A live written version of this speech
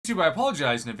YouTube, I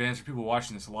apologize in advance for people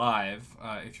watching this live.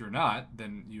 If you're not,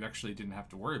 then you actually didn't have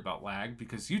to worry about lag,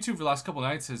 because YouTube for the last couple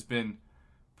nights has been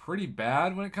pretty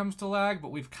bad when it comes to lag, but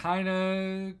we've kind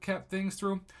of kept things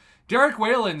through. Derek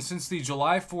Whalen, since the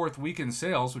July 4th weekend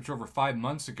sales, which were over 5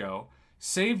 months ago,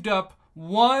 saved up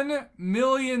 1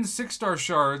 million 6-star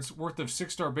shards worth of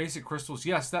 6-star basic crystals.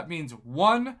 Yes, that means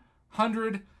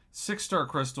 100 6-star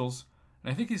crystals.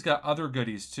 And I think he's got other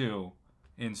goodies too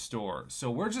in store. So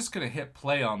we're just going to hit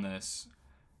play on this.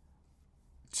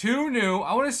 2 new.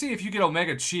 I want to see if you get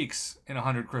Omega Cheeks in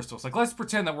 100 crystals. Like, let's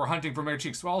pretend that we're hunting for Omega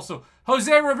Cheeks. Also,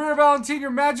 Jose Rivera Valentin, your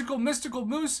magical mystical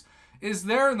moose, is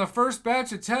there in the first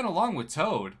batch of 10 along with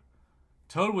Toad.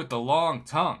 Toad with the long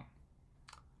tongue.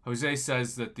 Jose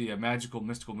says that the magical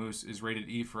mystical moose is rated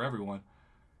E for everyone.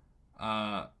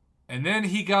 And then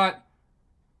he got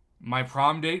My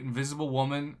Prom Date, Invisible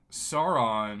Woman,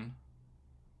 Sauron,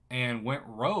 and went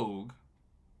rogue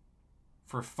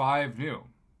for 5 new.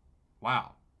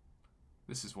 Wow.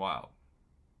 This is wild.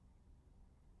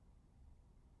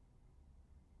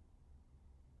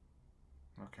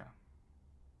 Okay.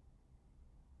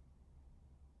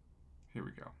 Here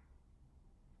we go.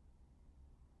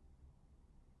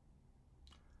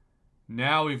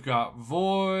 Now we've got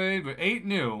Void, but 8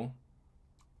 new.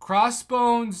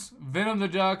 Crossbones, Venom the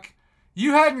Duck.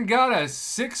 You hadn't got a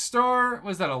 6-star,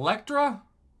 was that Electra?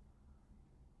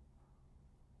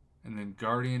 And then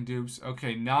Guardian dupes.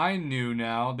 Okay, 9 new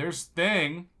now. There's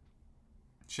Thing.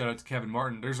 Shout out to Kevin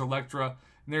Martin. There's Electra.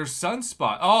 And there's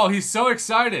Sunspot. Oh, he's so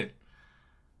excited.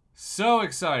 So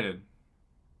excited.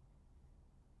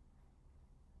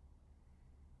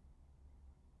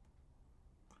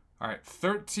 Alright,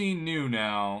 13 new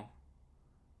now.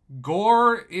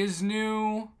 Gore is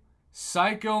new.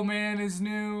 Psycho Man is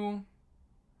new.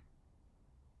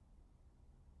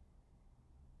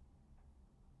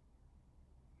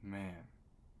 Man.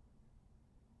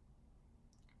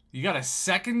 You got a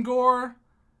second Gore?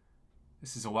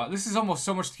 This is a lot. This is almost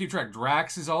so much to keep track.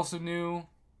 Drax is also new.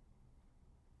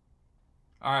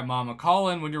 Alright, Mama. Call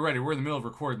in when you're ready. We're in the middle of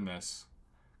recording this.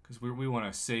 Because we want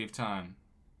to save time.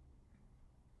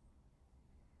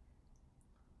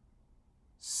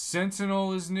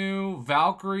 Sentinel is new.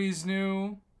 Valkyrie's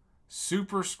new.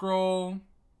 Super Scroll.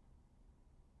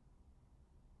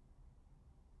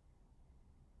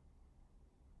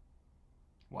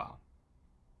 Wow.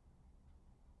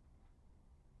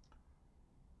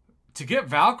 To get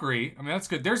Valkyrie, I mean, that's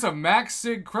good. There's a Max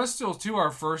Sig Crystal to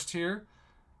our first here.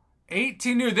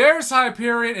 18 new. There's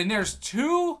Hyperion, and there's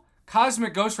 2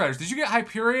 Cosmic Ghost Riders. Did you get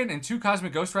Hyperion and 2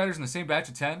 Cosmic Ghost Riders in the same batch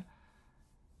of 10?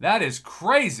 That is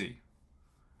crazy.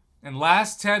 And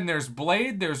last 10, there's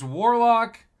Blade, there's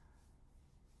Warlock.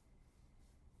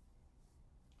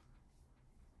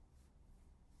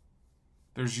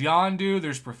 There's Yondu,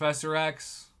 there's Professor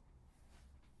X.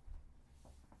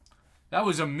 That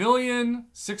was 1 million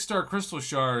 6-star crystal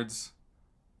shards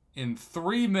in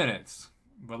 3 minutes.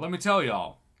 But let me tell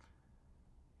y'all,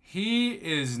 he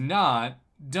is not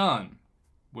done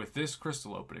with this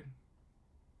crystal opening.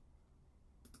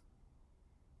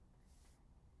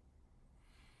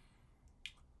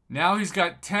 Now he's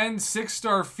got 10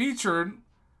 6-star featured.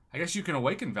 I guess you can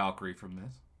awaken Valkyrie from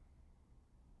this.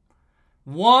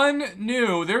 1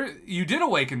 new. There, you did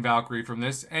awaken Valkyrie from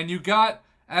this, and you got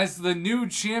as the new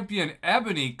champion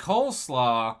Ebony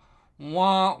Coleslaw.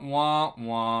 Wah, wah,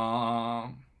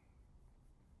 wah.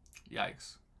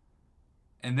 Yikes.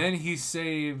 And then he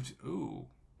saved, ooh,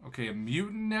 okay, a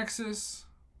Mutant Nexus.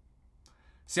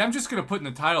 See, I'm just going to put in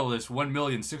the title of this 1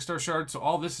 million 6-star shards, so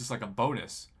all this is like a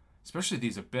bonus. Especially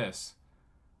these Abyss.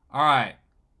 Alright.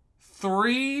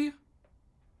 3.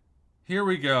 Here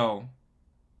we go.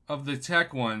 Of the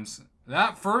tech ones.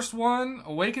 That first one,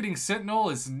 Awakening Sentinel,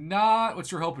 is not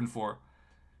what you're hoping for.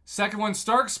 Second one,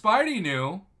 Stark Spidey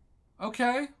new.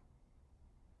 Okay.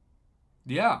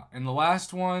 Yeah. And the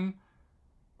last one,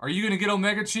 are you going to get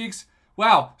Omega Cheeks?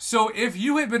 Wow. So if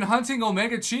you had been hunting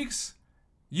Omega Cheeks,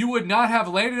 you would not have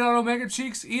landed on Omega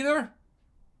Cheeks either?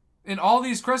 In all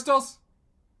these crystals?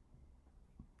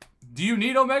 Do you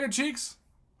need Omega Cheeks,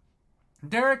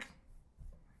 Derek?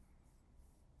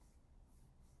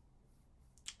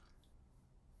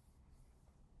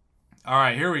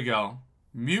 Alright, here we go.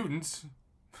 Mutants.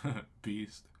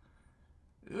 Beast.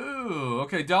 Ooh,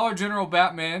 okay. Dollar General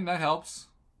Batman. That helps.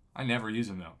 I never use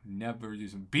him, though. Never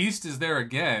use him. Beast is there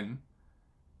again.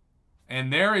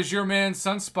 And there is your man,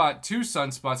 Sunspot. 2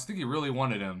 Sunspots. I think he really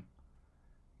wanted him,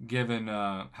 given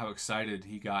how excited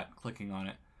he got clicking on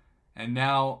it. And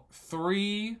now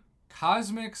 3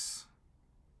 Cosmics.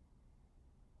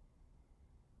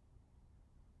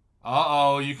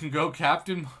 Uh-oh, you can go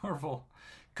Captain Marvel.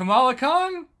 Kamala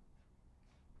Khan?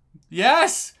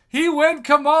 Yes! He went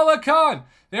Kamala Khan!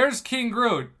 There's King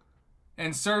Groot.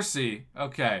 And Cersei.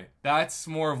 Okay, that's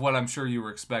more of what I'm sure you were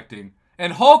expecting.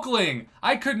 And Hulkling!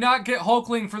 I could not get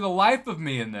Hulkling for the life of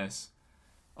me in this.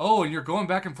 Oh, and you're going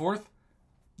back and forth?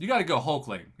 You gotta go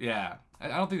Hulkling. Yeah. I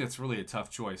don't think that's really a tough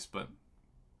choice, but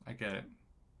I get it.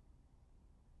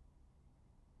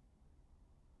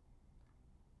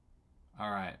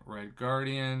 Alright, Red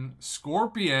Guardian.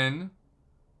 Scorpion.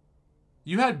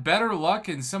 You had better luck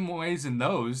in some ways in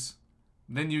those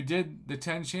than you did the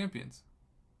 10 champions.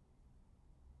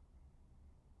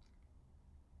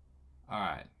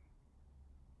 Alright.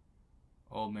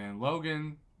 Old Man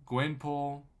Logan.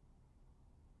 Gwenpool.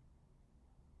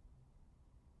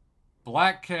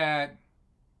 Black Cat.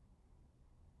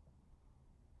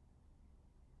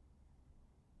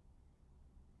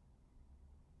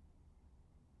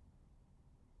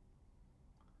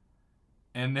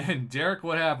 And then, Derek,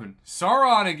 what happened?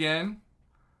 Sauron again.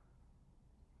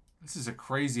 This is a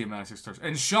crazy amount of 6 stars.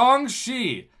 And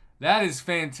Shang-Chi. That is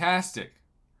fantastic.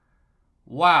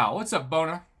 Wow. What's up,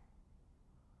 Bona?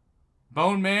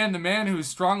 Bone Man, the man who's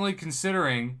strongly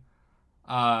considering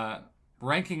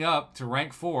ranking up to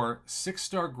rank 4,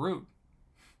 6-star Groot.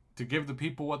 To give the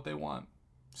people what they want.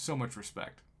 So much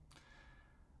respect.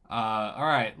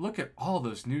 Alright, look at all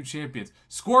those new champions.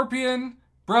 Scorpion,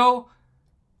 bro,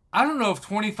 I don't know if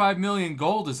 25 million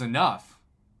gold is enough.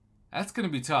 That's going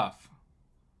to be tough.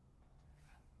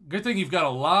 Good thing you've got a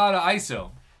lot of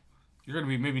ISO. You're going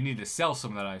to maybe need to sell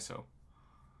some of that ISO.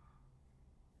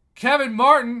 Kevin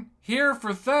Martin, here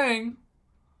for Thang.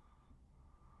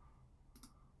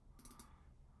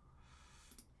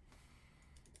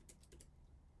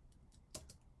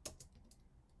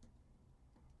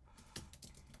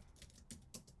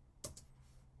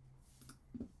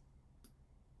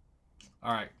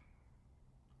 All right.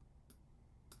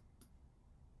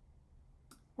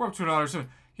 We're up to $1.07.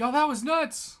 Y'all, that was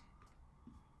nuts.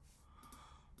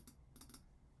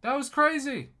 That was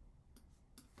crazy.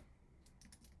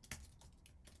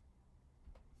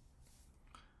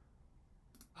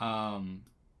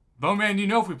 Bowman, you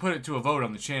know if we put it to a vote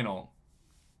on the channel,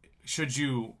 should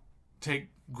you take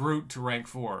Groot to rank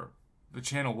 4, the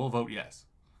channel will vote yes.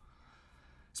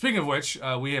 Speaking of which,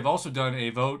 we have also done a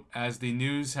vote as the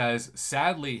news has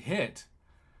sadly hit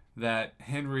that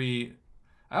Henry...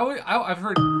 I've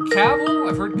heard Cavill,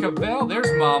 I've heard Cavell.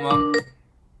 There's Mama.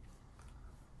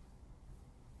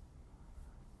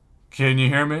 Can you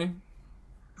hear me?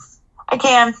 I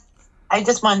can. I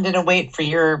just wanted to wait for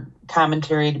your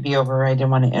commentary to be over. I didn't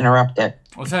want to interrupt it.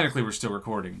 Well, technically we're still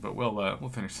recording, but we'll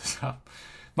finish this up.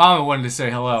 Mama wanted to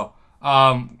say hello.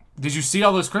 Did you see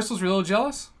all those crystals? Were you a little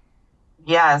jealous?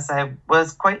 Yes, I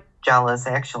was quite jealous,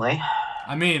 actually.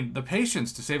 I mean, the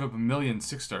patience to save up 1 million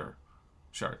 6-star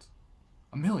shards.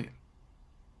 1 million.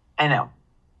 I know.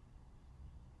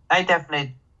 I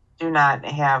definitely do not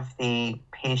have the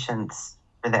patience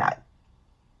for that.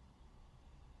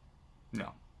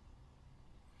 No.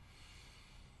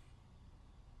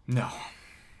 No.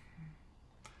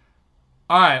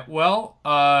 All right, well,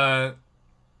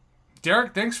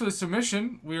 Derek, thanks for the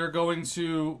submission. We are going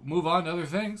to move on to other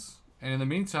things. And in the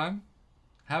meantime,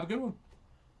 have a good one.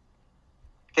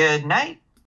 Good night.